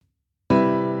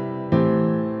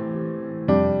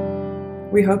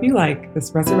We hope you like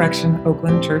this Resurrection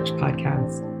Oakland Church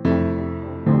podcast.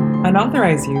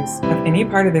 Unauthorized use of any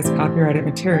part of this copyrighted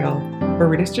material for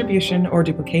redistribution or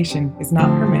duplication is not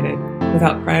permitted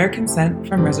without prior consent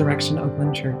from Resurrection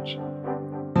Oakland Church.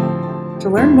 To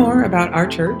learn more about our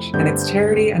church and its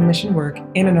charity and mission work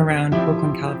in and around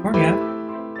Oakland,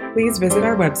 California, please visit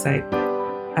our website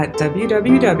at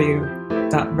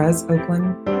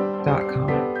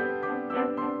www.resoakland.com.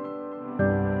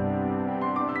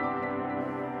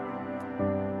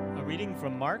 A reading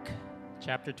from Mark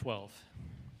chapter 12.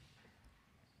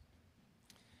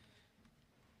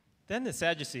 Then the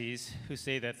Sadducees, who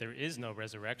say that there is no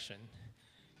resurrection,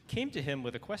 came to him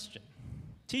with a question.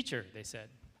 "Teacher," they said,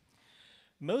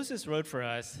 "Moses wrote for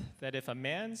us that if a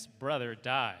man's brother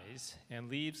dies and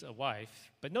leaves a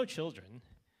wife but no children,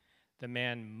 the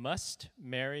man must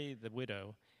marry the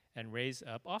widow and raise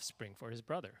up offspring for his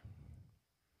brother.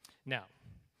 Now,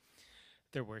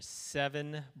 there were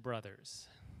 7 brothers.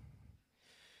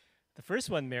 The first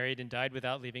one married and died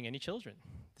without leaving any children.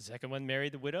 The second one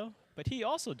married the widow, but he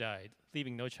also died,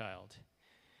 leaving no child.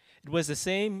 It was the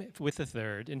same with the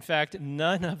third. In fact,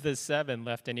 none of the 7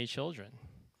 left any children.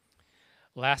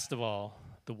 Last of all,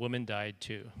 the woman died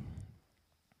too.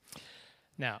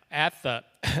 Now, at the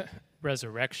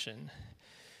resurrection,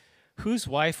 whose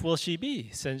wife will she be,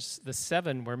 since the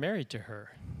 7 were married to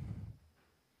her?"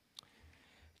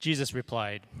 Jesus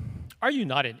replied, "Are you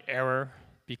not in error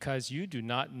because you do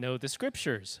not know the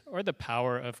scriptures or the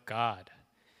power of God?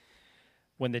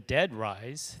 When the dead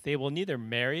rise, they will neither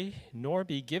marry nor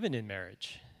be given in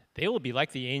marriage. They will be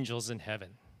like the angels in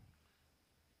heaven.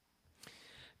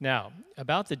 Now,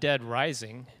 about the dead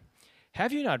rising,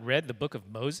 have you not read the book of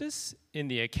Moses in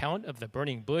the account of the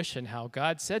burning bush and how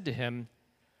God said to him,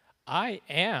 'I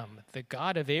am the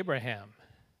God of Abraham,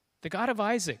 the God of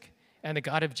Isaac, and the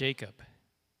God of Jacob'?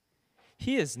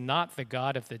 He is not the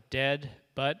God of the dead,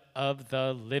 but of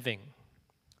the living.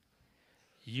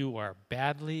 You are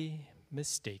badly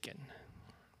mistaken."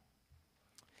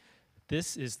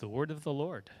 This is the word of the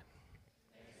Lord.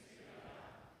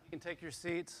 You can take your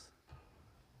seats.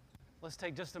 Let's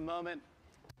take just a moment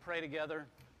to pray together.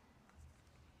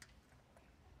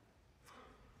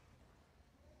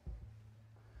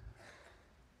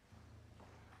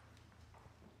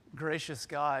 Gracious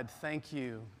God, thank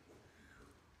you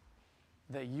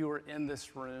that you are in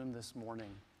this room this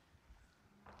morning.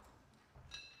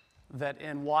 That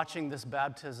in watching this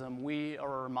baptism, we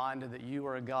are reminded that you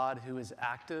are a God who is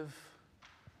active,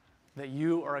 that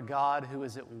you are a God who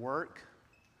is at work,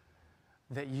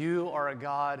 that you are a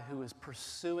God who is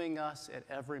pursuing us at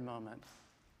every moment.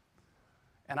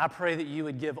 And I pray that you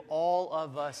would give all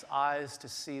of us eyes to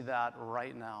see that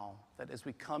right now, that as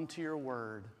we come to your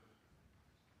word,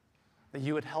 that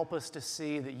you would help us to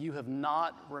see that you have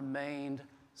not remained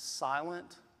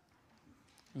silent,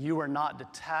 you are not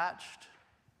detached,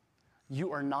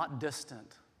 you are not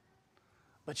distant,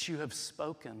 but you have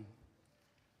spoken.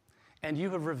 And you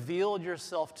have revealed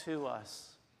yourself to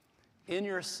us in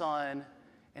your Son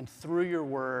and through your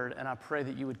word, and I pray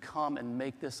that you would come and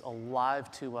make this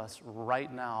alive to us right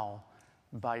now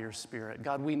by your Spirit.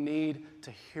 God, we need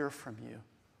to hear from you.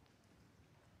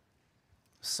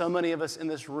 So many of us in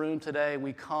this room today,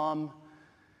 we come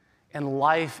and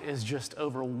life is just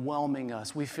overwhelming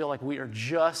us. We feel like we are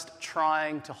just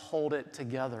trying to hold it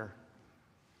together.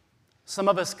 Some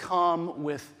of us come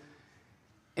with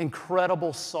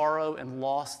incredible sorrow and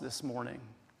loss this morning,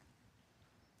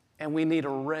 and we need a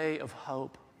ray of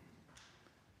hope.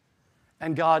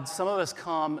 And God, some of us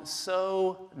come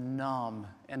so numb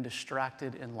and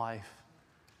distracted in life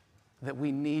that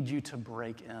we need you to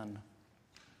break in.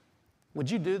 Would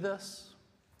you do this?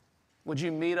 Would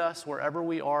you meet us wherever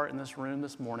we are in this room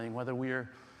this morning, whether we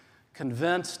are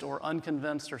convinced or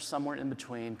unconvinced or somewhere in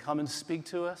between? Come and speak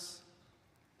to us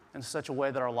in such a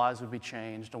way that our lives would be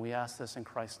changed. And we ask this in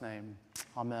Christ's name.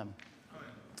 Amen.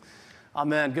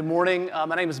 Amen. Good morning.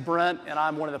 My name is Brent, and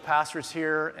I'm one of the pastors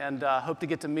here, and hope to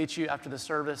get to meet you after the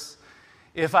service.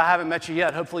 If I haven't met you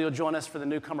yet, hopefully you'll join us for the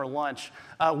newcomer lunch.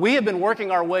 We have been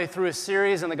working our way through a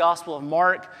series in the Gospel of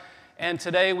Mark, and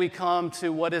today we come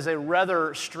to what is a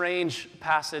rather strange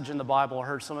passage in the Bible. I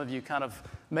heard some of you kind of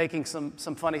making some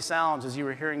funny sounds as you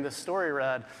were hearing this story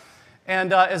read.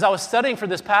 And as I was studying for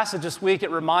this passage this week, it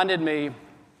reminded me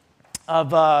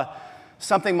of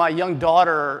something my young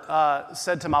daughter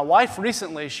said to my wife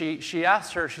recently. She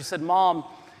asked her, she said, "Mom,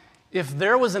 if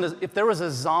there was a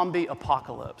zombie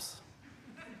apocalypse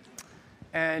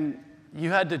and you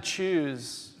had to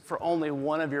choose for only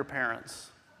one of your parents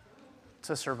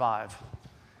to survive,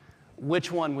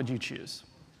 which one would you choose?"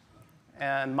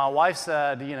 And my wife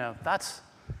said, that's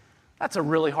That's a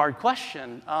really hard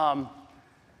question. I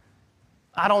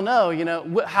don't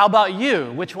know, how about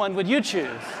you? Which one would you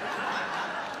choose?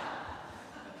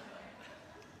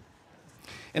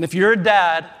 And if you're a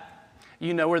dad,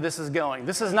 you know where this is going.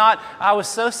 This is not, I was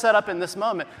so set up in this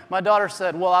moment. My daughter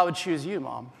said, well, I would choose you,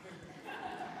 Mom.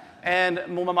 And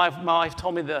when my wife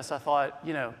told me this, I thought,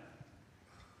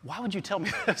 why would you tell me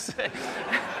this?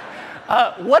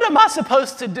 What am I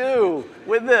supposed to do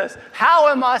with this? How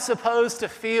am I supposed to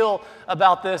feel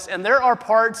about this? And there are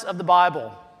parts of the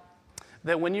Bible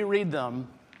that when you read them,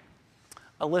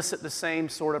 elicit the same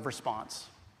sort of response.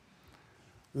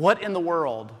 What in the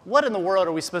world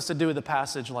are we supposed to do with a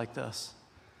passage like this?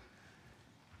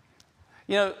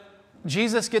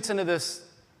 Jesus gets into this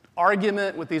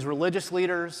argument with these religious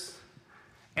leaders,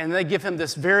 and they give him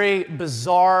this very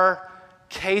bizarre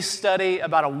case study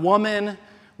about a woman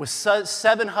with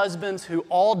 7 husbands who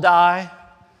all die.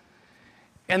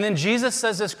 And then Jesus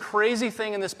says this crazy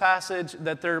thing in this passage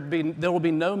that there will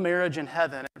be no marriage in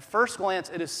heaven. At first glance,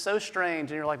 it is so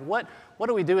strange, and you're like, what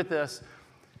do we do with this?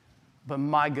 But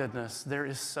my goodness, there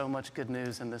is so much good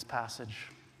news in this passage.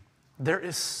 There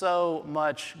is so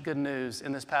much good news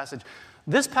in this passage.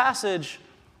 This passage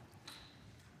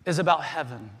is about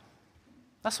heaven.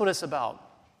 That's what it's about.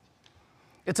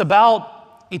 It's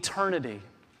about eternity.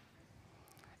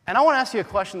 And I want to ask you a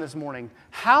question this morning.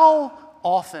 How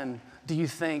often do you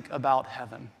think about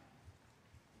heaven?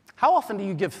 How often do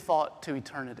you give thought to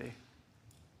eternity?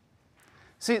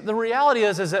 See, the reality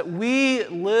is that we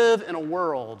live in a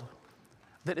world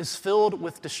that is filled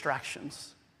with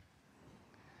distractions.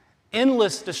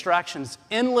 Endless distractions,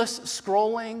 endless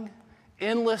scrolling,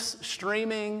 endless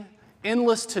streaming,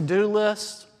 endless to-do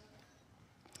lists.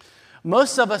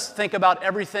 Most of us think about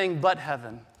everything but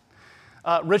heaven.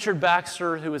 Richard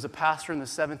Baxter, who was a pastor in the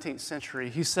 17th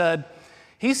century, he said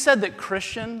that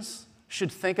Christians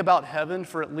should think about heaven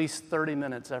for at least 30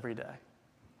 minutes every day.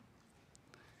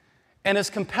 And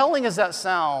as compelling as that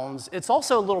sounds, it's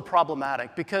also a little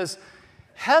problematic because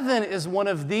heaven is one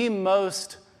of the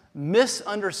most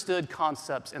misunderstood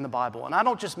concepts in the Bible. And I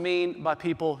don't just mean by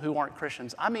people who aren't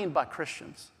Christians. I mean by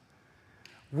Christians.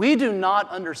 We do not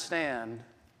understand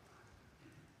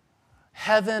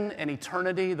heaven and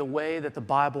eternity the way that the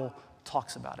Bible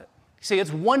talks about it. See,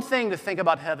 it's one thing to think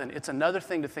about heaven. It's another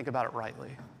thing to think about it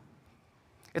rightly.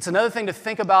 It's another thing to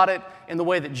think about it in the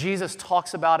way that Jesus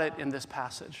talks about it in this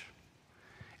passage.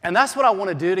 And that's what I want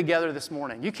to do together this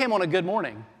morning. You came on a good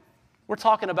morning. We're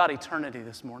talking about eternity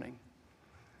this morning.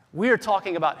 We are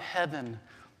talking about heaven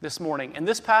this morning. And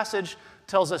this passage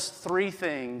tells us 3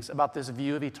 things about this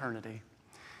view of eternity.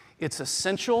 It's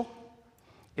essential,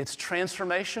 it's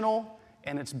transformational,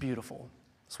 and it's beautiful.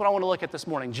 That's what I want to look at this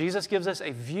morning. Jesus gives us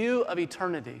a view of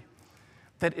eternity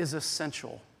that is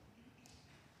essential.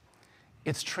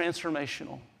 It's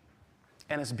transformational,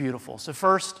 and it's beautiful. So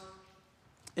first,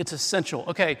 it's essential.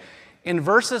 Okay, in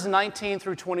verses 19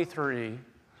 through 23,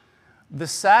 the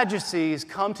Sadducees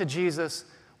come to Jesus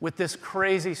with this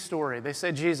crazy story. They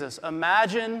say, Jesus,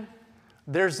 imagine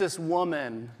there's this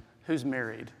woman who's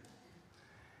married,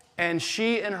 and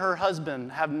she and her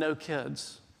husband have no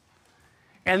kids.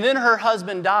 And then her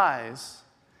husband dies,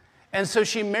 and so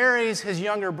she marries his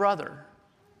younger brother.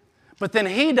 But then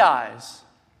he dies,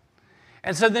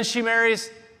 and so then she marries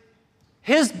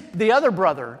the other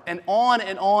brother, and on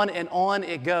and on and on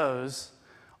it goes,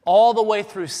 all the way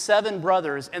through 7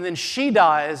 brothers, and then she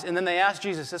dies, and then they ask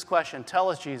Jesus this question, tell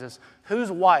us, Jesus,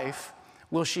 whose wife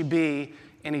will she be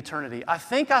in eternity? I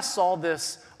think I saw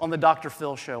this on the Dr.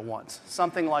 Phil show once,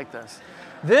 something like this.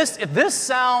 If this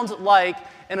sounds like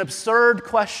an absurd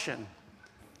question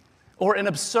or an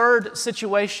absurd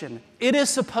situation, it is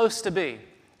supposed to be.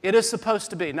 It is supposed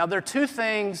to be. Now, there are 2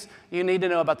 things you need to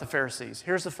know about the Pharisees.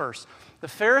 Here's the first. The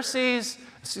Sadducees.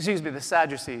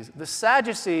 The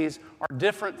Sadducees are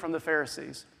different from the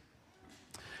Pharisees.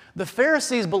 The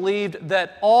Pharisees believed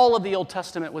that all of the Old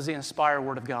Testament was the inspired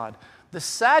Word of God. The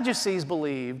Sadducees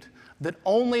believed that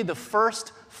only the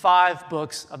first 5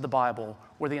 books of the Bible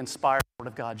were the inspired Word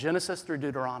of God, Genesis through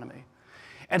Deuteronomy.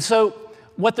 And so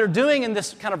what they're doing in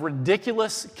this kind of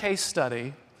ridiculous case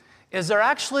study is they're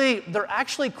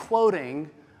actually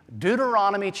quoting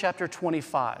Deuteronomy chapter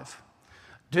 25.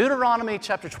 Deuteronomy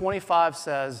chapter 25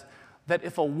 says that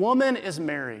if a woman is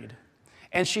married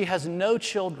and she has no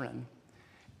children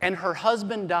and her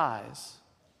husband dies,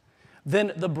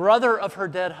 then the brother of her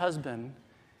dead husband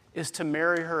is to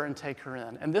marry her and take her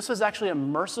in. And this was actually a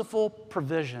merciful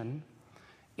provision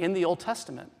in the Old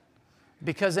Testament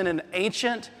because in an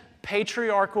ancient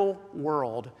patriarchal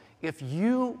world, if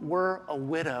you were a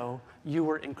widow, you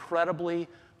were incredibly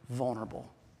vulnerable.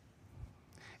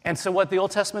 And so what the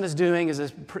Old Testament is doing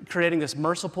is creating this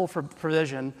merciful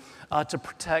provision to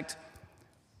protect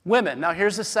women. Now,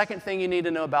 here's the second thing you need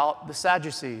to know about the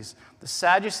Sadducees. The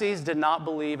Sadducees did not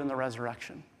believe in the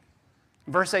resurrection.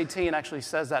 Verse 18 actually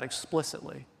says that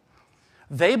explicitly.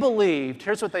 They believed,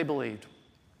 here's what they believed.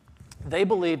 They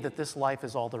believed that this life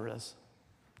is all there is.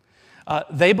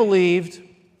 They believed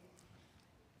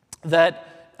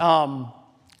that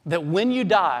when you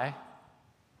die,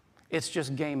 it's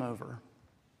just game over.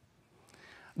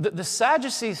 The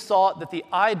Sadducees thought that the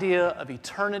idea of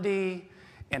eternity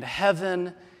and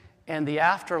heaven and the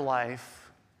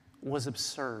afterlife was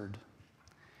absurd.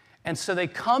 And so they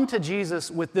come to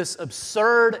Jesus with this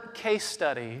absurd case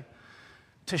study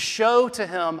to show to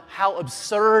him how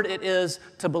absurd it is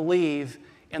to believe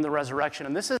in the resurrection.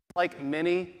 And this is like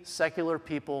many secular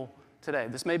people today.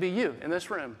 This may be you in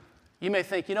this room. You may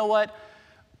think, you know what?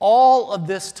 All of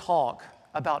this talk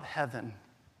about heaven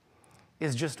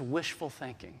is just wishful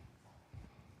thinking.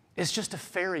 It's just a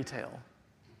fairy tale.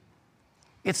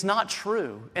 It's not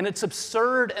true, and it's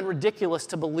absurd and ridiculous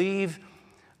to believe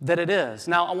that it is.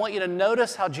 Now, I want you to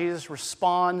notice how Jesus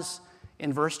responds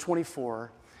in verse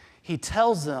 24. He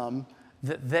tells them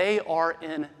that they are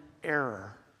in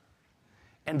error.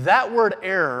 And that word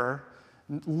error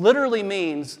literally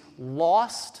means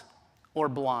lost or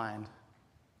blind.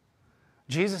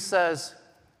 Jesus says,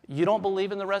 you don't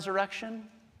believe in the resurrection?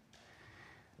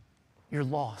 You're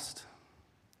lost.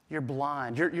 You're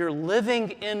blind. You're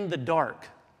living in the dark.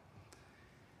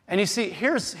 And you see,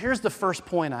 here's the first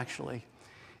point, actually.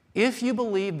 If you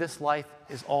believe this life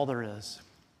is all there is,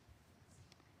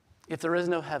 if there is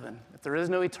no heaven, if there is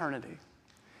no eternity,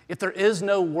 if there is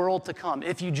no world to come,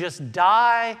 if you just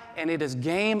die and it is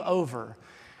game over,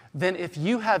 then if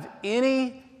you have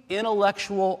any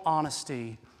intellectual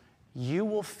honesty, you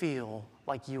will feel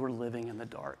like you are living in the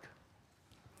dark.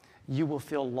 You will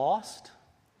feel lost.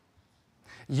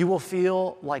 You will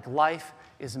feel like life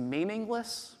is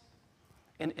meaningless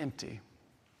and empty.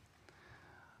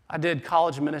 I did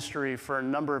college ministry for a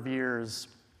number of years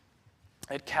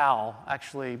at Cal,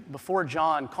 actually, before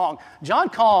John Kong. John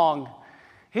Kong,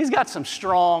 he's got some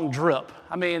strong drip.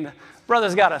 I mean,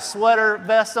 brother's got a sweater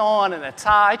vest on and a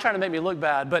tie. He's trying to make me look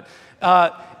bad. But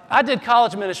I did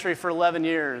college ministry for 11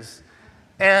 years.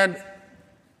 And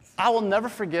I will never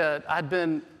forget, I'd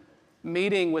been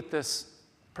meeting with this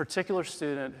particular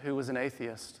student who was an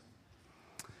atheist.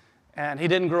 And he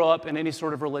didn't grow up in any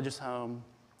sort of religious home.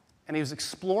 And he was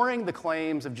exploring the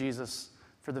claims of Jesus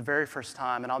for the very first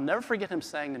time. And I'll never forget him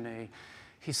saying to me,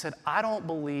 he said, I don't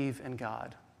believe in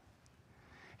God.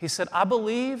 He said, I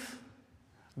believe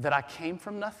that I came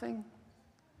from nothing.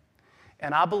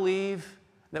 And I believe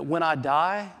that when I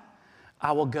die,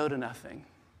 I will go to nothing.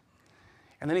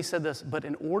 And then he said this, but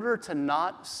in order to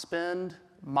not spend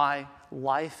my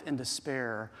life in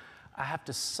despair, I have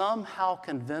to somehow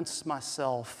convince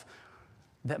myself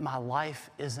that my life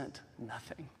isn't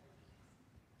nothing,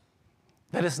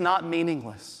 that it's not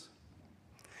meaningless.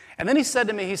 And then he said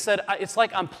to me, he said, it's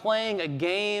like I'm playing a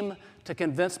game to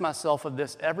convince myself of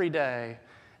this every day.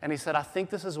 And he said, I think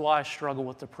this is why I struggle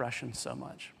with depression so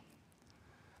much.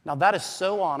 Now that is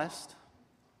so honest,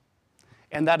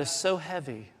 and that is so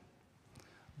heavy,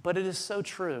 but it is so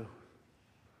true.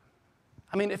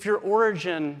 I mean, if your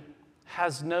origin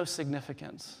has no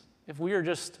significance, if we are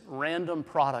just random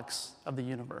products of the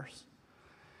universe,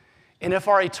 and if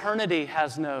our eternity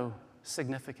has no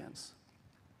significance,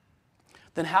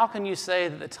 then how can you say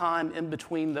that the time in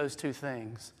between those two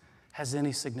things has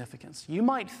any significance? You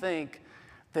might think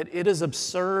that it is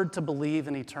absurd to believe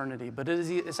in eternity, but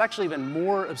it's actually even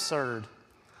more absurd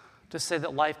to say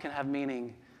that life can have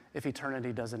meaning if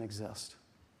eternity doesn't exist.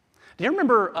 Do you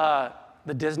remember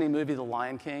the Disney movie, The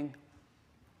Lion King?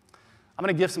 I'm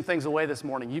going to give some things away this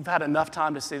morning. You've had enough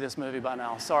time to see this movie by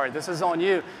now. Sorry, this is on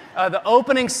you. The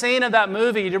opening scene of that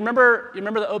movie, you remember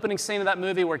the opening scene of that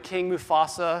movie where King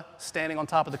Mufasa standing on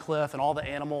top of the cliff and all the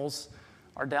animals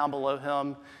are down below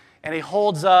him, and he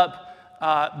holds up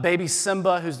baby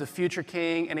Simba, who's the future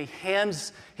king, and he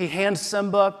hands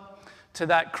Simba to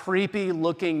that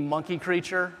creepy-looking monkey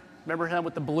creature. Remember him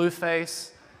with the blue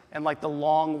face and like the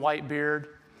long white beard?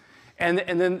 And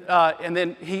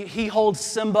then he holds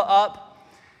Simba up,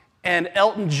 and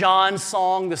Elton John's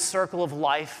song, The Circle of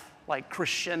Life, like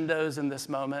crescendos in this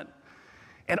moment.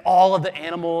 And all of the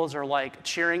animals are like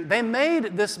cheering. They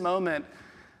made this moment,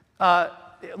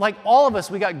 like all of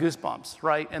us, we got goosebumps,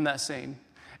 right, in that scene.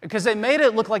 Because they made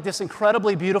it look like this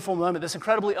incredibly beautiful moment, this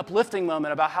incredibly uplifting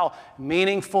moment about how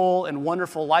meaningful and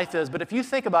wonderful life is. But if you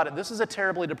think about it, this is a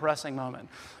terribly depressing moment.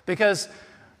 Because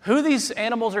who these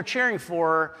animals are cheering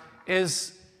for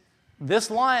is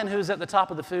this lion who's at the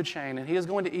top of the food chain, and he is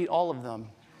going to eat all of them.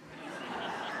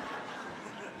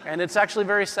 And it's actually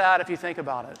very sad if you think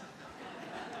about it.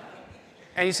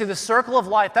 And you see the circle of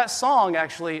life, that song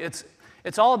actually, it's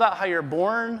all about how you're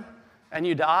born and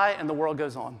you die and the world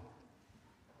goes on.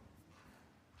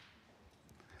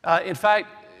 In fact,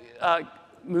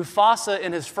 Mufasa,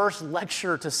 in his first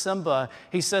lecture to Simba,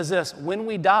 he says this: when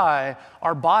we die,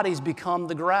 our bodies become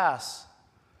the grass,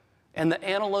 and the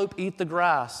antelope eat the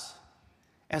grass.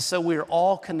 And so we are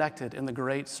all connected in the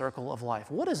great circle of life.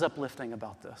 What is uplifting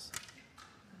about this?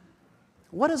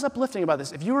 What is uplifting about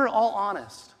this? If you were all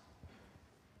honest,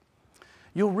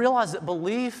 you'll realize that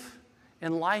belief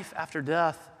in life after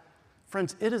death,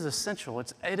 friends, it is essential.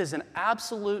 It is an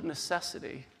absolute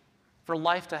necessity for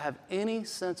life to have any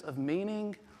sense of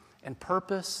meaning and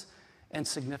purpose and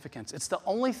significance. It's the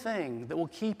only thing that will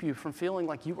keep you from feeling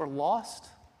like you are lost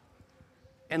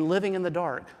and living in the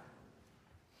dark.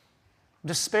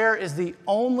 Despair is the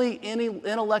only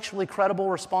intellectually credible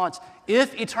response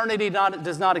if eternity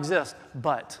does not exist.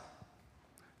 But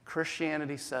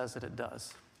Christianity says that it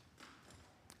does.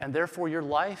 And therefore, your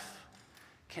life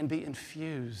can be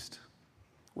infused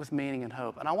with meaning and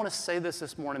hope. And I want to say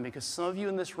this morning because some of you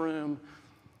in this room,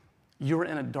 you are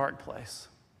in a dark place.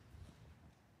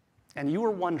 And you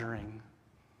are wondering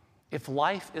if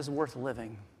life is worth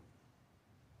living.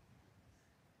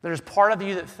 There's part of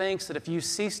you that thinks that if you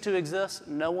cease to exist,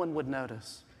 no one would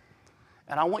notice.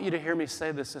 And I want you to hear me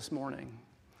say this morning,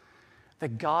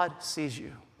 that God sees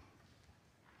you,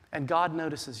 and God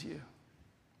notices you,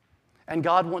 and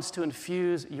God wants to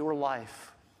infuse your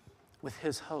life with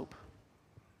His hope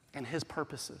and His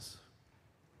purposes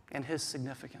and His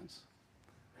significance.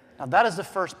 Now, that is the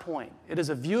first point. It is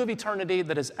a view of eternity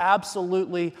that is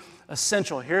absolutely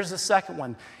essential. Here's the second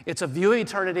one. It's a view of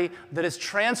eternity that is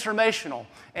transformational,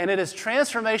 and it is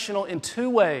transformational in two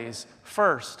ways.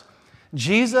 First,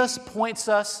 Jesus points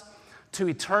us to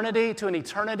eternity, to an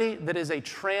eternity that is a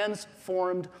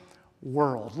transformed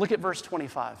world. Look at verse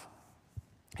 25.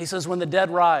 He says, when the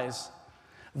dead rise,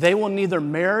 they will neither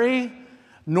marry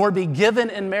nor be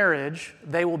given in marriage.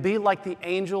 They will be like the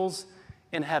angels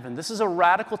in heaven. This is a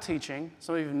radical teaching.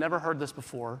 Some of you have never heard this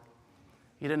before.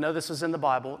 You didn't know this was in the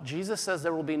Bible. Jesus says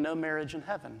there will be no marriage in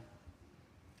heaven.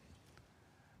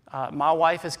 My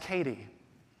wife is Katie.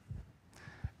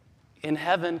 In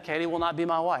heaven, Katie will not be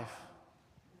my wife.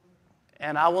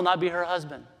 And I will not be her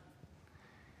husband.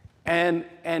 And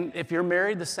if you're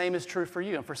married, the same is true for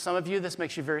you. And for some of you, this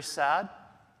makes you very sad.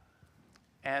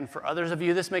 And for others of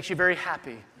you, this makes you very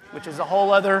happy, which is a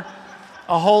whole other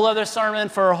sermon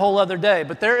for a whole other day.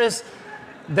 But there is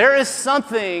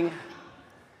something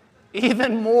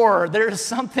even more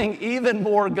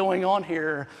going on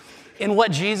here in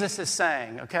what Jesus is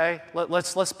saying, okay?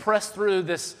 Let's press through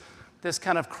this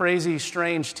kind of crazy,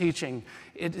 strange teaching.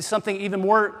 It is something even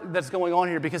more that's going on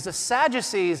here because the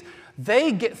Sadducees,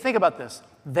 think about this.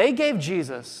 They gave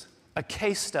Jesus a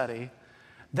case study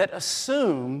that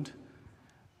assumed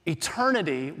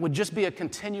eternity would just be a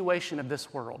continuation of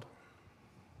this world.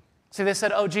 See, they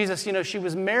said, oh, Jesus, she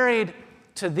was married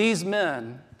to these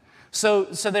men. So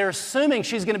they're assuming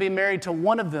she's going to be married to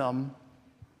one of them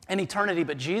in eternity.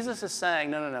 But Jesus is saying,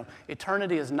 no.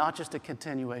 Eternity is not just a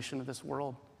continuation of this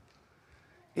world.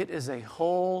 It is a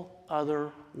whole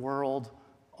other world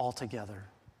altogether.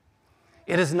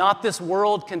 It is not this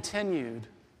world continued.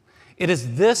 It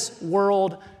is this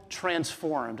world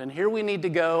transformed. And here we need to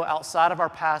go outside of our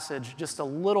passage just a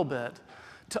little bit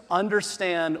to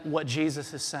understand what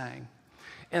Jesus is saying.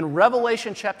 In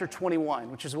Revelation chapter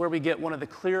 21, which is where we get one of the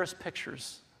clearest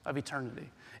pictures of eternity,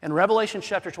 in Revelation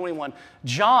chapter 21,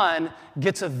 John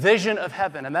gets a vision of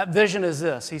heaven, and that vision is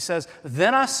this. He says,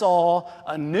 then I saw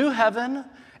a new heaven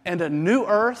and a new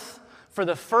earth, for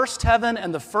the first heaven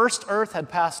and the first earth had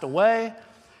passed away,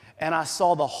 and I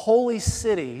saw the holy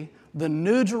city, the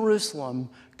new Jerusalem,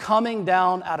 coming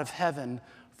down out of heaven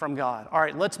from God. All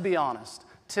right, let's be honest.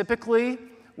 Typically,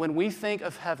 when we think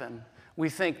of heaven, we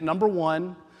think, number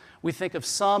one, we think of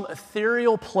some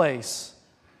ethereal place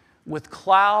with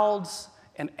clouds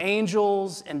and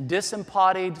angels and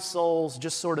disembodied souls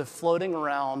just sort of floating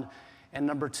around. And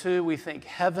number two, we think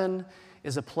heaven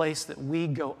is a place that we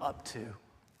go up to.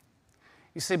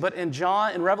 You see, but in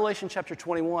Revelation chapter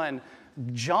 21,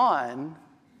 John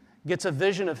gets a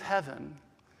vision of heaven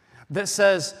that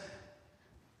says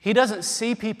he doesn't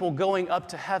see people going up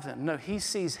to heaven. No, he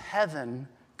sees heaven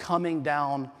coming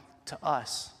down to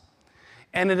us.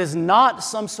 And it is not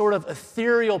some sort of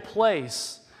ethereal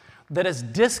place that is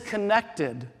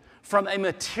disconnected from a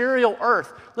material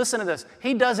earth. Listen to this.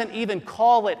 He doesn't even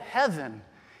call it heaven.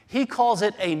 He calls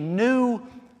it a new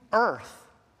earth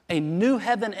a new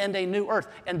heaven and a new earth.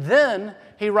 And then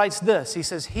he writes this. He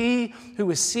says, he who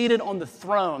is seated on the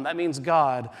throne, that means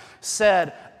God,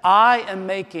 said, I am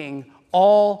making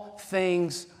all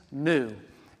things new.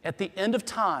 At the end of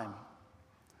time,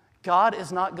 God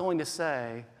is not going to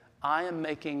say, I am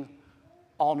making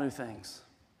all new things.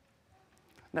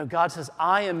 No, God says,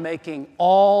 I am making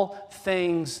all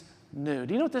things new.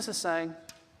 Do you know what this is saying?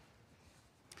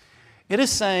 It is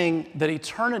saying that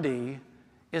eternity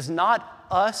is not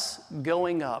us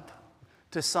going up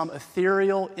to some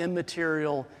ethereal,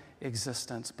 immaterial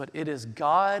existence, but it is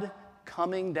God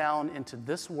coming down into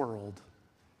this world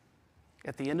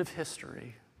at the end of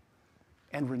history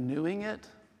and renewing it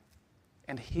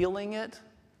and healing it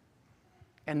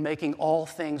and making all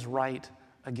things right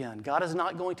again. God is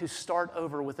not going to start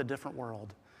over with a different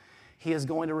world. He is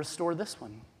going to restore this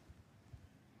one.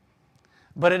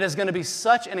 But it is going to be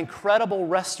such an incredible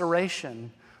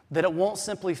restoration that it won't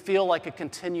simply feel like a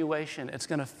continuation. It's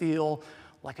going to feel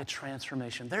like a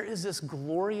transformation. There is this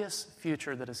glorious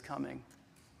future that is coming.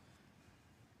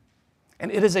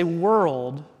 And it is a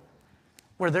world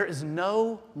where there is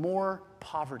no more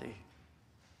poverty.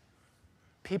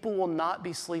 People will not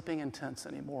be sleeping in tents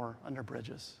anymore under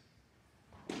bridges.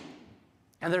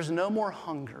 And there's no more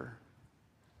hunger.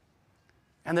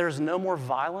 And there's no more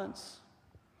violence.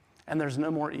 And there's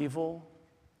no more evil.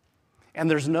 And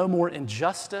there's no more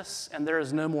injustice. And there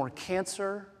is no more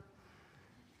cancer.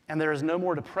 And there is no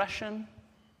more depression.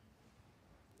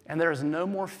 And there is no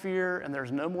more fear. And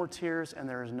there's no more tears. And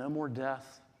there is no more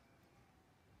death.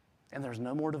 And there's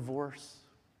no more divorce.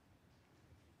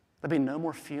 There'll be no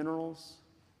more funerals.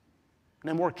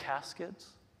 No more caskets.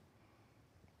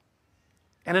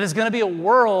 And it is going to be a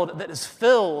world that is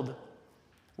filled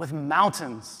with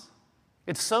mountains.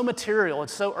 It's so material,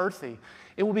 it's so earthy.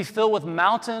 It will be filled with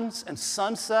mountains and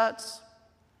sunsets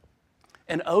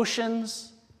and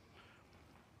oceans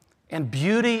and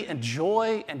beauty and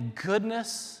joy and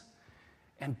goodness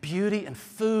and beauty and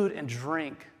food and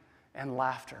drink and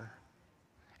laughter.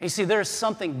 And you see, there's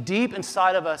something deep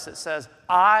inside of us that says,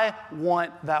 I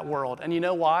want that world. And you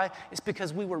know why? It's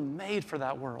because we were made for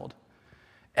that world.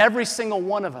 Every single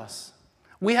one of us.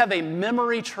 We have a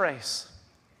memory trace.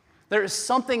 There is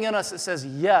something in us that says,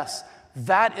 yes,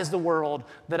 that is the world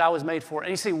that I was made for.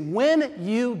 And you see, when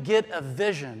you get a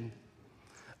vision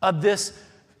of this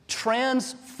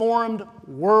transformed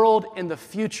world in the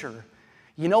future,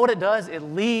 you know what it does? It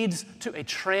leads to a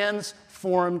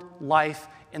transformed life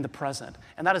in the present.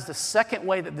 And that is the second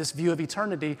way that this view of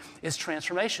eternity is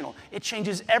transformational. It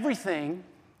changes everything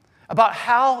about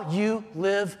how you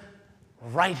live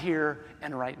right here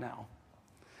and right now.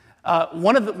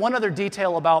 One other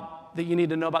detail that you need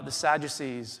to know about the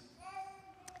Sadducees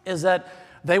is that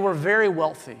they were very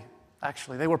wealthy,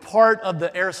 actually. They were part of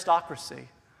the aristocracy.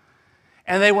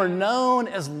 And they were known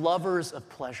as lovers of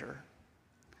pleasure.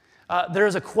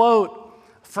 There's a quote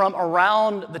from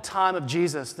around the time of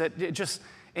Jesus that it just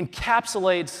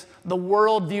encapsulates the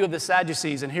worldview of the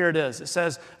Sadducees, and here it is. It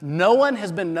says, no one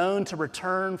has been known to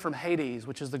return from Hades,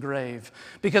 which is the grave,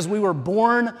 because we were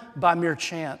born by mere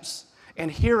chance,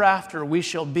 and hereafter we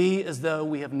shall be as though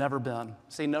we have never been.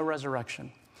 See, no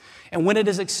resurrection. And when it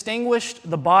is extinguished,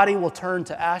 the body will turn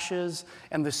to ashes,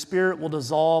 and the spirit will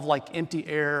dissolve like empty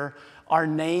air. Our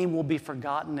name will be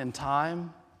forgotten in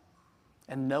time,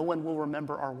 and no one will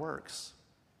remember our works.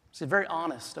 See, very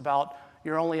honest about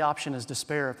your only option is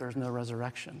despair if there's no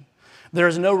resurrection. There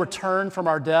is no return from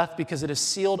our death because it is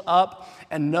sealed up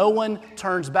and no one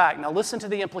turns back. Now listen to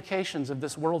the implications of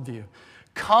this worldview.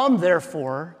 Come,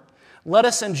 therefore, let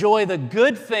us enjoy the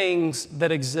good things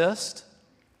that exist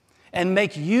and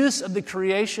make use of the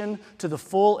creation to the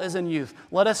full as in youth.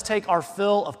 Let us take our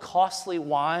fill of costly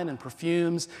wine and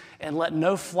perfumes and let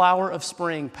no flower of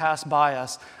spring pass by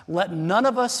us. Let none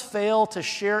of us fail to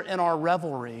share in our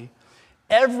revelry.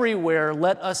 Everywhere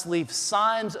let us leave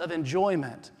signs of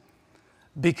enjoyment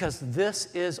because this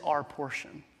is our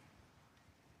portion.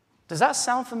 Does that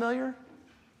sound familiar?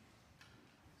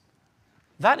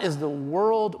 That is the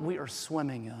world we are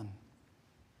swimming in.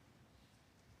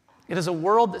 It is a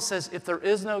world that says if there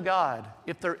is no God,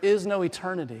 if there is no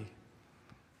eternity,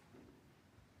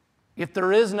 if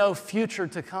there is no future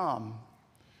to come,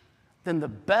 then the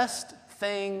best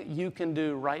thing you can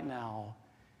do right now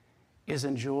is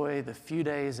enjoy the few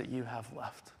days that you have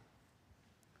left.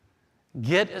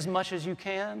 Get as much as you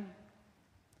can.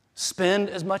 Spend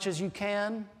as much as you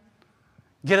can.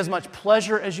 Get as much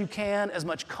pleasure as you can, as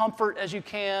much comfort as you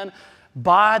can.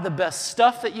 Buy the best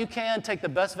stuff that you can. Take the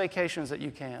best vacations that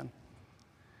you can.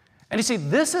 And you see,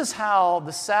 this is how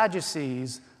the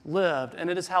Sadducees lived, and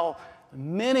it is how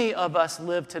many of us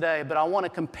live today. But I want to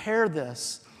compare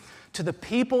this to the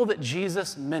people that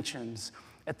Jesus mentions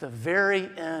at the very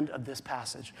end of this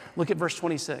passage. Look at verse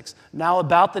 26. Now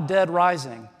about the dead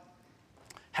rising.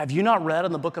 Have you not read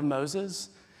in the book of Moses,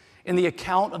 in the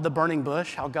account of the burning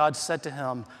bush, how God said to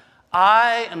him,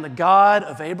 I am the God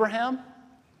of Abraham,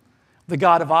 the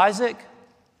God of Isaac,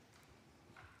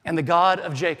 and the God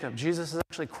of Jacob. Jesus is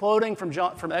actually quoting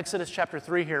from Exodus chapter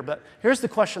 3 here, but here's the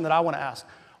question that I want to ask.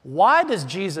 Why does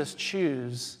Jesus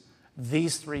choose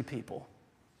these three people?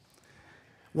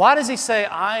 Why does he say,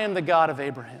 I am the God of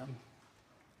Abraham,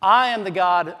 I am the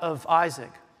God of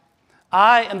Isaac,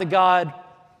 I am the God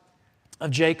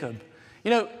of Jacob?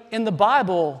 You know, in the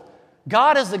Bible,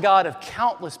 God is the God of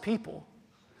countless people.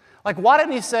 Like, why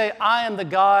didn't he say, I am the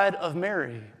God of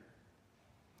Mary?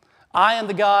 I am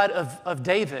the God of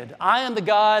David. I am the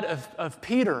God of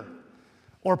Peter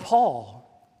or Paul.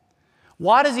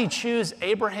 Why does he choose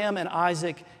Abraham and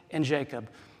Isaac and Jacob?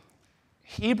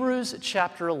 Hebrews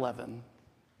chapter 11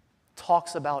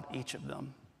 talks about each of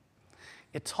them.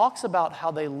 It talks about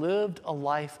how they lived a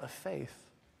life of faith,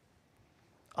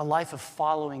 a life of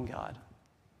following God,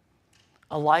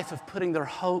 a life of putting their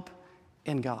hope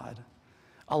in God,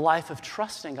 a life of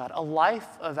trusting God, a life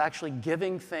of actually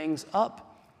giving things up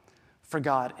for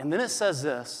God. And then it says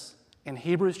this in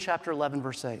Hebrews chapter 11,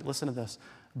 verse 8. Listen to this.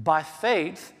 By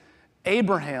faith,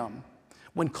 Abraham,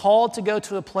 when called to go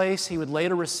to a place he would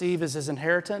later receive as his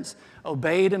inheritance,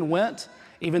 obeyed and went,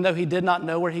 even though he did not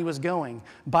know where he was going.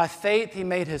 By faith, he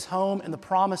made his home in the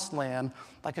promised land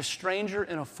like a stranger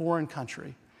in a foreign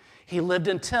country. He lived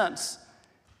in tents,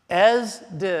 as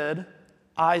did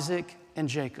Isaac and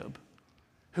Jacob,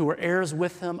 who were heirs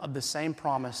with him of the same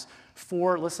promise.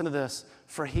 For, listen to this,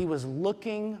 for he was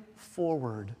looking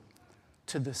forward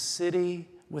to the city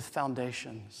with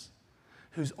foundations,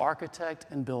 whose architect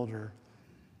and builder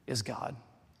is God.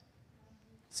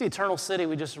 It's the eternal city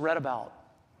we just read about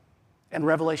in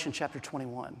Revelation chapter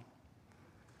 21.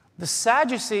 The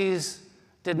Sadducees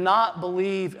did not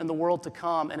believe in the world to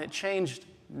come, and it changed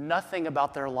nothing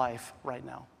about their life right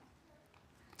now.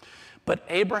 But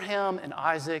Abraham and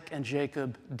Isaac and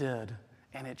Jacob did,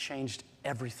 and it changed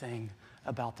everything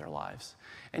about their lives.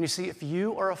 And you see, if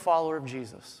you are a follower of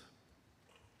Jesus,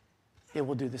 it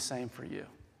will do the same for you.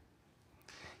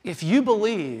 If you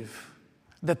believe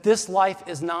that this life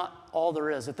is not all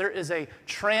there is, that there is a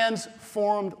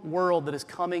transformed world that is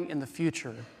coming in the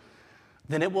future,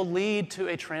 then it will lead to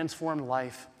a transformed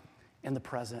life in the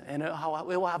present. And it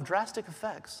will have drastic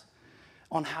effects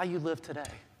on how you live today.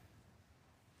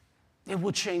 It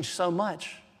will change so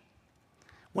much.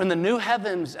 When the new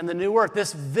heavens and the new earth,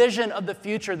 this vision of the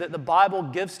future that the Bible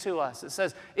gives to us, it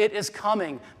says it is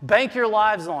coming. Bank your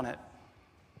lives on it.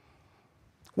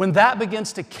 When that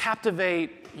begins to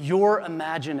captivate your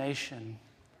imagination,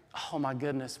 oh my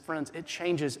goodness, friends, it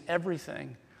changes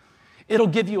everything. It'll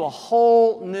give you a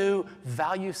whole new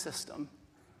value system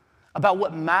about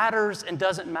what matters and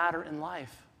doesn't matter in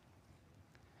life.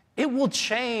 It will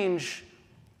change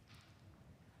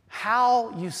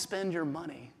how you spend your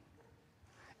money.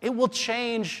 It will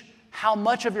change how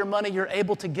much of your money you're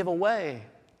able to give away.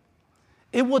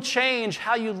 It will change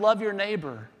how you love your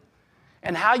neighbor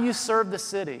and how you serve the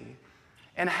city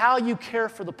and how you care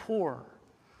for the poor.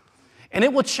 And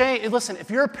it will change, listen, if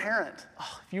you're a parent,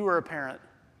 if you were a parent,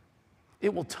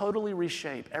 it will totally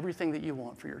reshape everything that you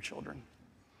want for your children.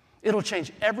 It'll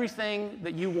change everything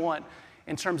that you want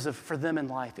in terms of for them in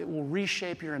life. It will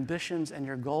reshape your ambitions and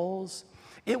your goals.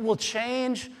 It will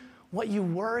change what you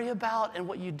worry about and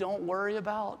what you don't worry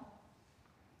about,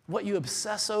 what you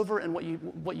obsess over and what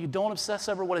you don't obsess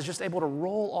over, what is just able to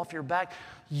roll off your back.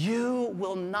 You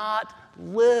will not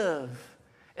live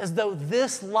as though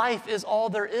this life is all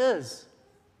there is.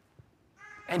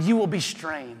 And you will be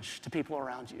strange to people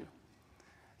around you.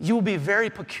 You will be very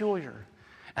peculiar.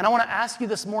 And I want to ask you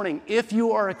this morning, if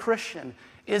you are a Christian,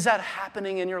 is that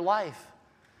happening in your life?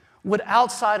 Would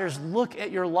outsiders look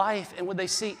at your life and would they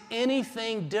see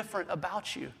anything different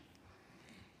about you?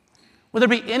 Would there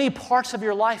be any parts of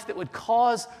your life that would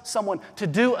cause someone to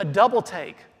do a double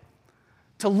take,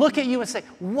 to look at you and say,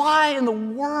 why in the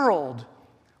world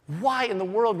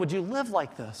would you live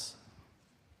like this?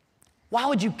 Why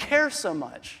would you care so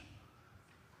much?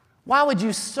 Why would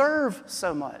you serve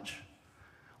so much?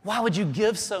 Why would you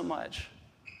give so much?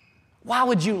 Why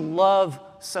would you love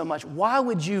so much? Why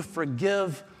would you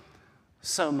forgive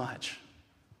so much?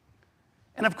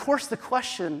 And of course, the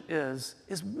question is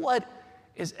what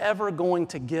is ever going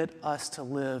to get us to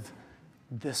live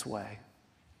this way?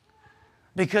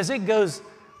 Because it goes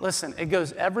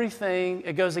against everything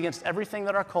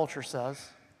that our culture says,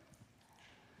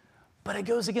 but it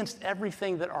goes against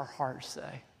everything that our hearts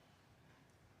say.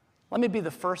 let me be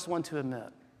the first one to admit,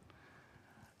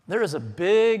 there is a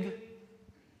big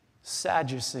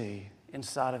Sadducee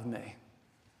inside of me.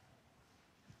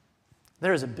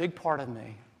 There is a big part of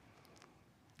me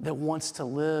that wants to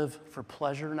live for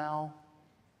pleasure now,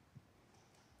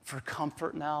 for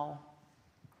comfort now,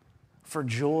 for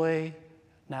joy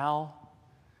now.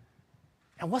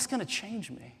 And what's going to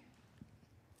change me?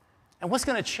 And what's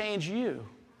going to change you?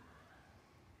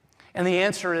 And the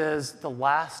answer is the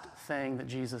last thing that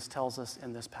Jesus tells us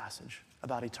in this passage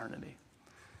about eternity.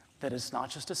 That it's not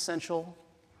just essential,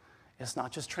 it's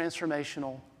not just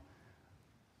transformational,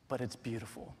 but it's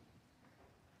beautiful.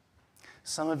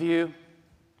 Some of you,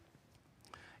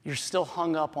 you're still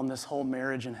hung up on this whole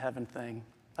marriage in heaven thing.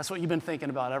 That's what you've been thinking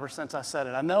about ever since I said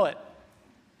it. I know it.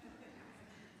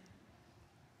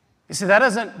 You see, that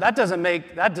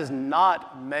does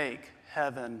not make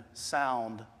heaven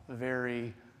sound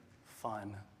very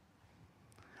fun.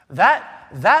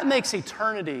 That makes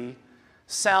eternity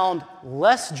sound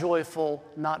less joyful,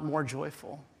 not more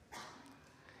joyful.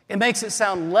 It makes it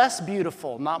sound less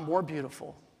beautiful, not more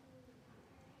beautiful.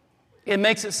 It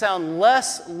makes it sound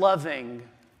less loving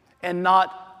and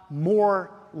not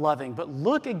more loving. But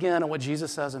look again at what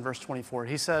Jesus says in verse 24.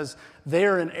 He says, they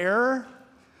are in error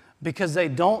because they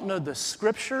don't know the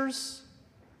scriptures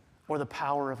or the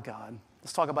power of God.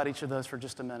 Let's talk about each of those for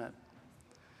just a minute.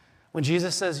 When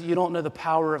Jesus says you don't know the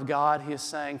power of God, he is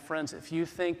saying, friends, if you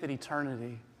think that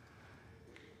eternity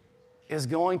is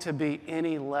going to be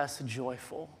any less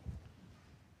joyful,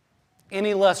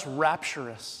 any less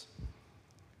rapturous,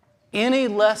 any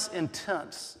less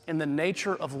intense in the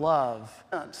nature of love,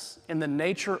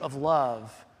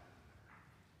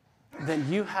 then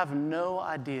you have no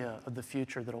idea of the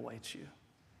future that awaits you.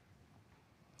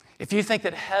 If you think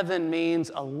that heaven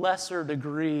means a lesser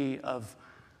degree of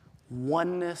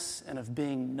oneness and of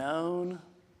being known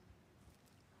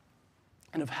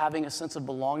and of having a sense of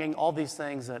belonging, all these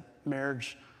things that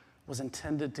marriage was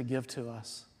intended to give to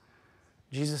us,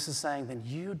 Jesus is saying, then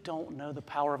you don't know the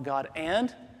power of God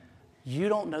and you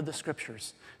don't know the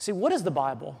scriptures. See, what is the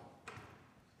Bible?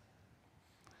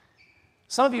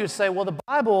 Some of you would say, well, the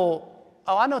Bible,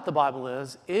 I know what the Bible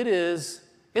is.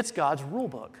 It's God's rule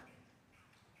book.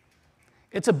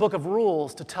 It's a book of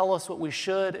rules to tell us what we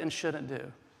should and shouldn't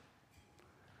do.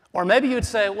 Or maybe you would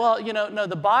say, well, no,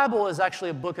 the Bible is actually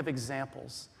a book of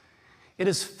examples. It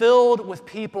is filled with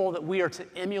people that we are to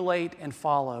emulate and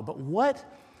follow. But what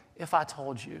if I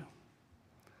told you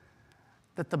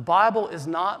that the Bible is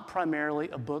not primarily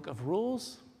a book of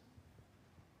rules,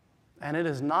 and it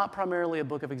is not primarily a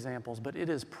book of examples, but it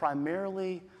is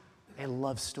primarily a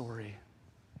love story.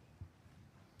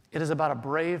 It is about a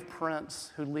brave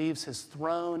prince who leaves his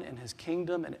throne and his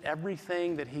kingdom and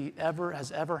everything that he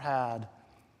has ever had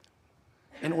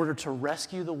in order to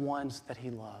rescue the ones that he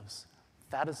loves.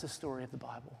 That is the story of the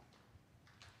Bible.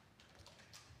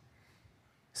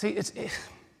 See,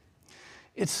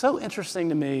 it's so interesting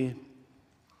to me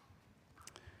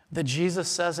that Jesus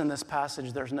says in this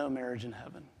passage there's no marriage in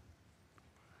heaven.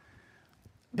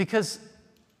 Because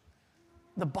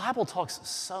the Bible talks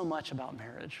so much about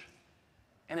marriage,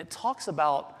 and it talks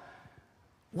about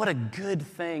what a good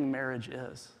thing marriage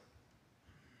is.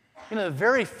 The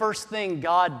very first thing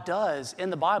God does in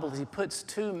the Bible is he puts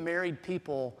two married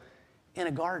people in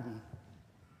a garden.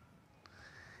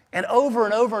 And over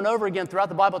and over and over again throughout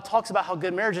the Bible, it talks about how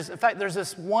good marriage is. In fact, there's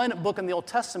this one book in the Old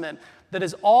Testament that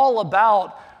is all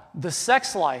about the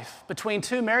sex life between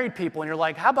two married people. And you're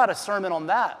like, how about a sermon on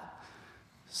that?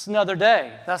 It's another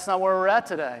day. That's not where we're at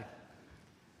today.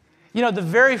 The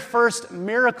very first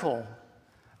miracle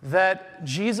that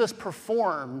Jesus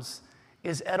performs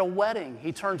is at a wedding.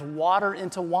 He turns water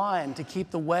into wine to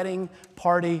keep the wedding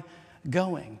party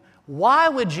going. Why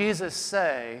would Jesus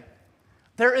say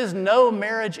there is no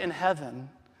marriage in heaven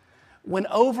when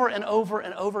over and over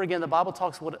and over again the Bible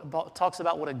talks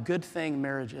about what a good thing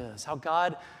marriage is, how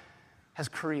God has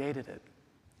created it?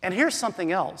 And here's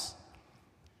something else.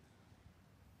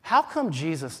 How come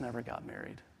Jesus never got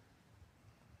married?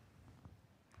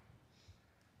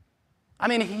 I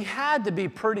mean, he had to be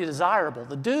pretty desirable.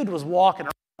 The dude was walking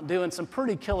around doing some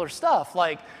pretty killer stuff.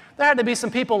 Like, there had to be some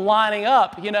people lining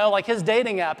up, like his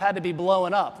dating app had to be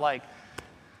blowing up. Like,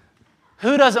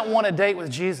 who doesn't want to date with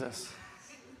Jesus?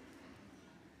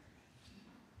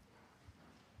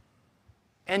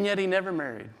 And yet he never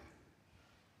married.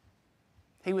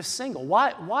 He was single.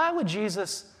 Why would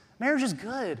Jesus? Marriage is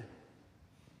good.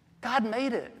 God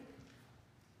made it.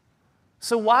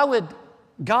 So why would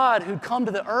God, who'd come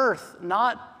to the earth,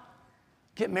 not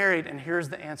get married? And here's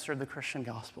the answer of the Christian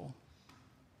gospel.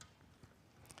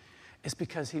 It's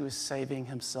because he was saving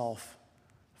himself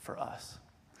for us.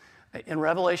 In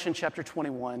Revelation chapter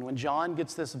 21, when John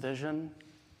gets this vision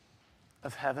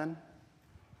of heaven,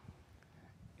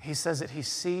 he says that he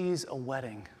sees a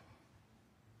wedding.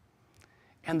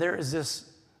 And there is this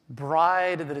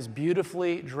bride that is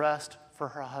beautifully dressed for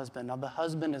her husband. Now, the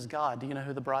husband is God. Do you know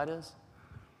who the bride is?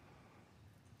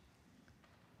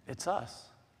 It's us.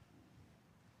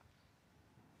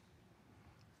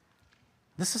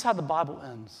 This is how the Bible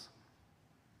ends.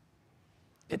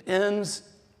 It ends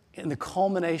in the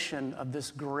culmination of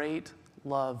this great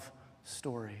love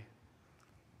story.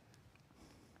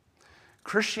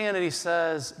 Christianity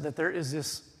says that there is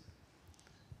this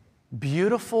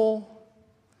beautiful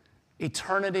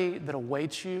eternity that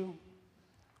awaits you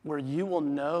where you will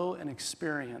know and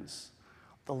experience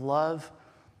the love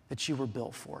that you were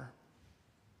built for.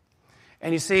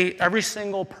 And you see, every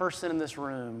single person in this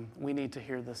room, we need to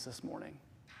hear this morning.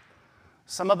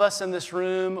 Some of us in this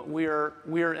room, we are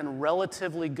in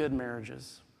relatively good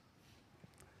marriages.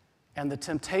 And the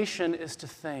temptation is to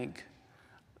think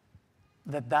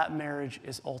that marriage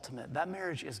is ultimate. That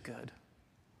marriage is good.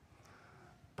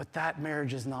 But that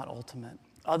marriage is not ultimate.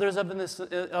 Others of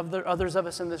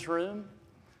us in this room,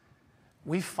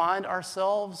 we find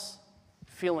ourselves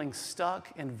feeling stuck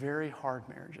in very hard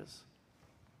marriages.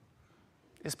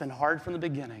 It's been hard from the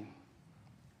beginning.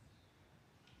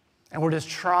 And we're just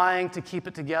trying to keep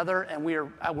it together, and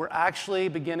we're actually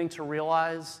beginning to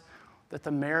realize that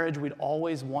the marriage we'd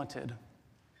always wanted,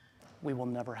 we will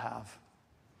never have.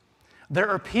 There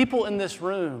are people in this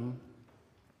room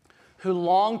who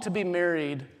long to be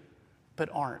married but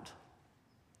aren't.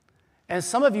 And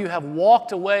some of you have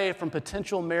walked away from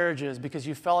potential marriages because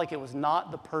you felt like it was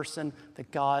not the person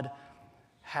that God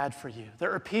had for you.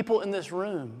 There are people in this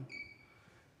room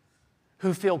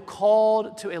who feel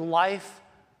called to a life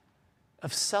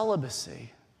of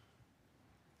celibacy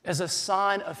as a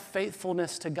sign of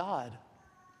faithfulness to God.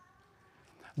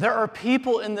 There are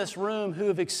people in this room who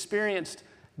have experienced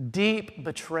deep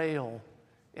betrayal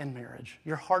in marriage.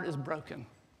 Your heart is broken.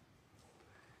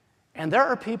 And there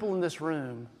are people in this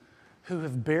room who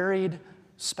have buried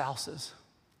spouses.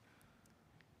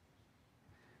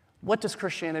 What does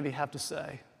Christianity have to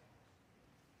say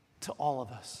to all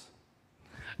of us?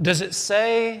 Does it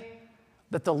say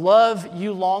that the love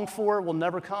you long for will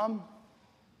never come?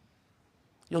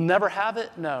 You'll never have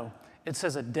it? No. It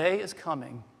says a day is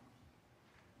coming.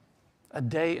 A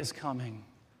day is coming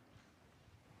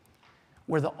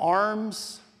where the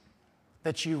arms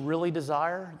that you really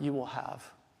desire, you will have.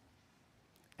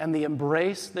 And the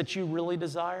embrace that you really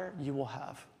desire, you will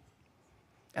have.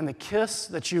 And the kiss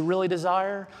that you really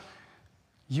desire,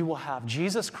 you will have.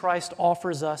 Jesus Christ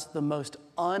offers us the most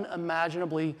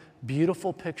unimaginably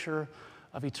beautiful picture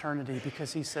of eternity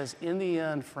because he says, in the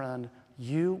end, friend,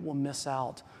 you will miss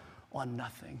out on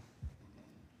nothing.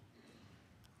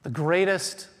 The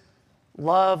greatest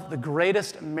love, the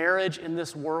greatest marriage in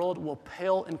this world will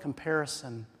pale in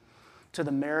comparison to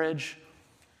the marriage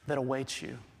that awaits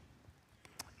you.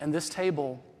 And this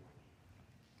table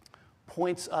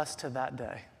points us to that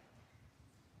day.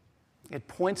 It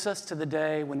points us to the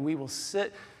day when we will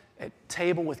sit at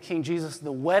table with King Jesus,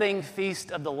 the wedding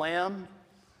feast of the Lamb,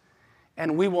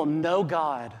 and we will know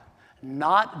God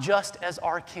not just as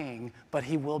our King, but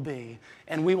he will be.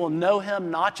 And we will know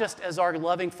him not just as our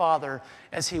loving Father,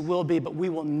 as he will be, but we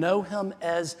will know him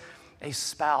as a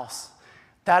spouse.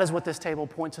 That is what this table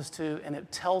points us to, and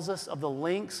it tells us of the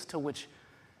lengths to which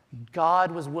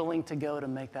God was willing to go to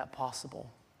make that possible.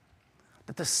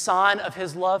 That the sign of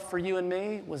his love for you and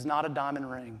me was not a diamond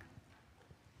ring,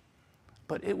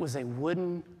 but it was a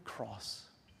wooden cross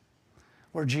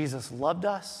where Jesus loved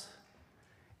us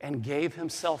and gave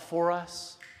himself for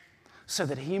us so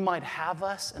that he might have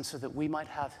us and so that we might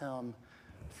have him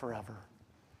forever.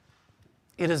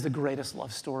 It is the greatest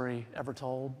love story ever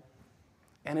told,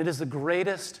 and it is the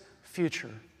greatest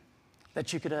future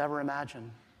that you could ever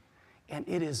imagine. And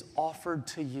it is offered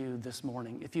to you this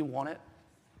morning. If you want it,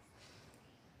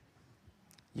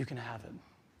 you can have it.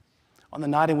 On the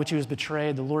night in which he was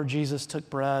betrayed, the Lord Jesus took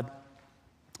bread,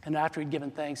 and after he'd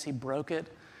given thanks, he broke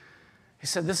it. He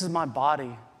said, "This is my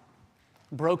body,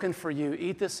 broken for you.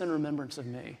 Eat this in remembrance of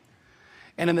me."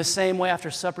 And in the same way,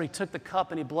 after supper, he took the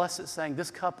cup and he blessed it, saying,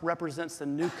 "This cup represents the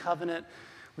new covenant,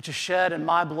 which is shed in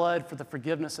my blood for the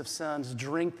forgiveness of sins.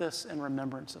 Drink this in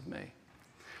remembrance of me."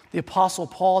 The Apostle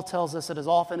Paul tells us that as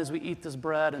often as we eat this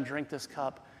bread and drink this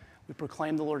cup, we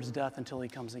proclaim the Lord's death until he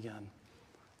comes again.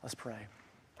 Let's pray.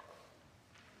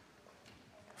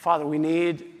 Father, we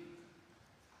need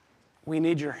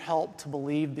your help to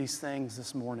believe these things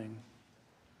this morning.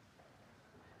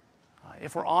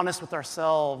 If we're honest with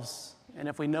ourselves, and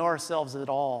if we know ourselves at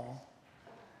all,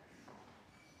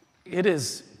 It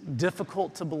is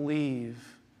difficult to believe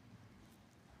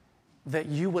that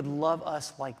you would love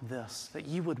us like this, that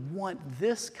you would want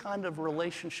this kind of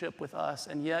relationship with us,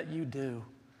 and yet you do.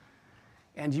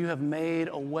 And you have made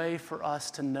a way for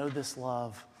us to know this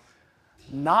love,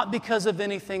 not because of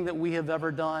anything that we have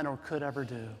ever done or could ever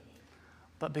do,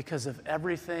 but because of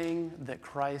everything that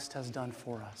Christ has done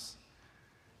for us.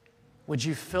 Would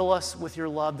you fill us with your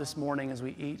love this morning as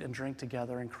we eat and drink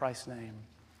together in Christ's name?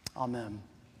 Amen.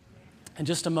 In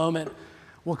just a moment,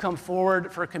 we'll come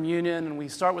forward for communion, and we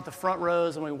start with the front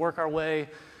rows and we work our way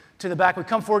to the back. We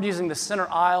come forward using the center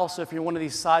aisle, so if you're one of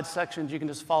these side sections, you can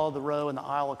just follow the row in the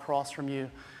aisle across from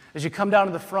you. As you come down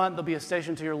to the front, there'll be a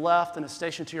station to your left and a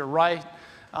station to your right.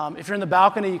 If you're in the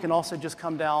balcony, you can also just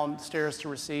come downstairs to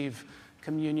receive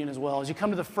communion as well. As you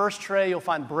come to the first tray, you'll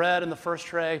find bread in the first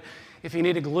tray. If you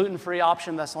need a gluten-free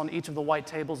option, that's on each of the white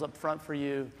tables up front for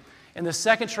you. In the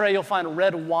second tray, you'll find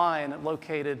red wine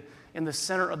located in the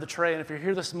center of the tray. And if you're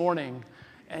here this morning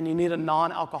and you need a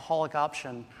non-alcoholic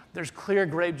option, there's clear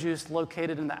grape juice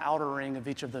located in the outer ring of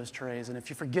each of those trays. And if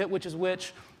you forget which is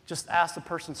which, just ask the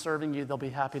person serving you. They'll be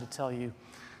happy to tell you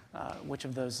which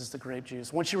of those is the grape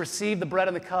juice. Once you receive the bread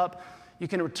and the cup, you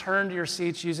can return to your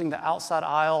seats using the outside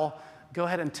aisle. Go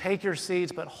ahead and take your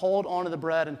seats, but hold on to the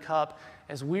bread and cup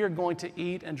as we are going to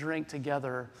eat and drink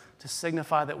together to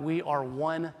signify that we are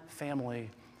one family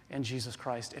in Jesus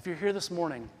Christ. If you're here this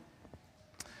morning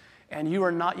and you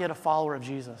are not yet a follower of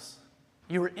Jesus,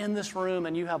 you are in this room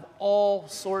and you have all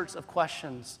sorts of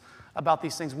questions about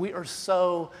these things, we are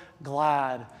so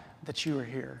glad that you are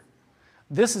here.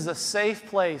 This is a safe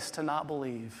place to not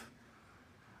believe.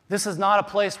 This is not a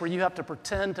place where you have to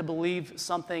pretend to believe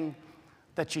something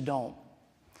that you don't.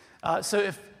 So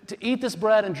if to eat this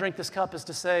bread and drink this cup is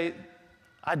to say,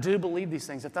 I do believe these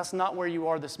things, if that's not where you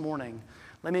are this morning,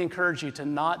 let me encourage you to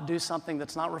not do something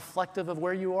that's not reflective of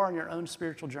where you are in your own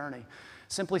spiritual journey.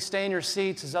 Simply stay in your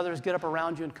seats as others get up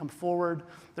around you and come forward.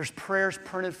 There's prayers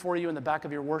printed for you in the back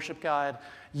of your worship guide.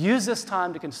 Use this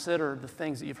time to consider the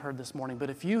things that you've heard this morning. But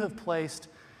if you have placed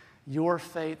your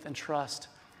faith and trust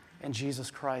in Jesus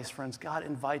Christ, friends, God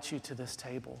invites you to this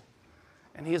table.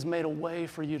 And He has made a way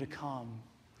for you to come.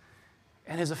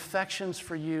 And His affections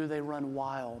for you, they run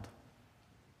wild.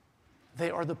 They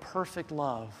are the perfect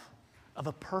love of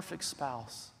a perfect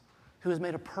spouse who has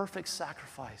made a perfect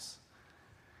sacrifice.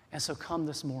 And so come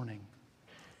this morning.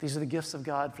 These are the gifts of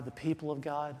God for the people of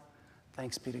God.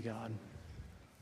 Thanks be to God.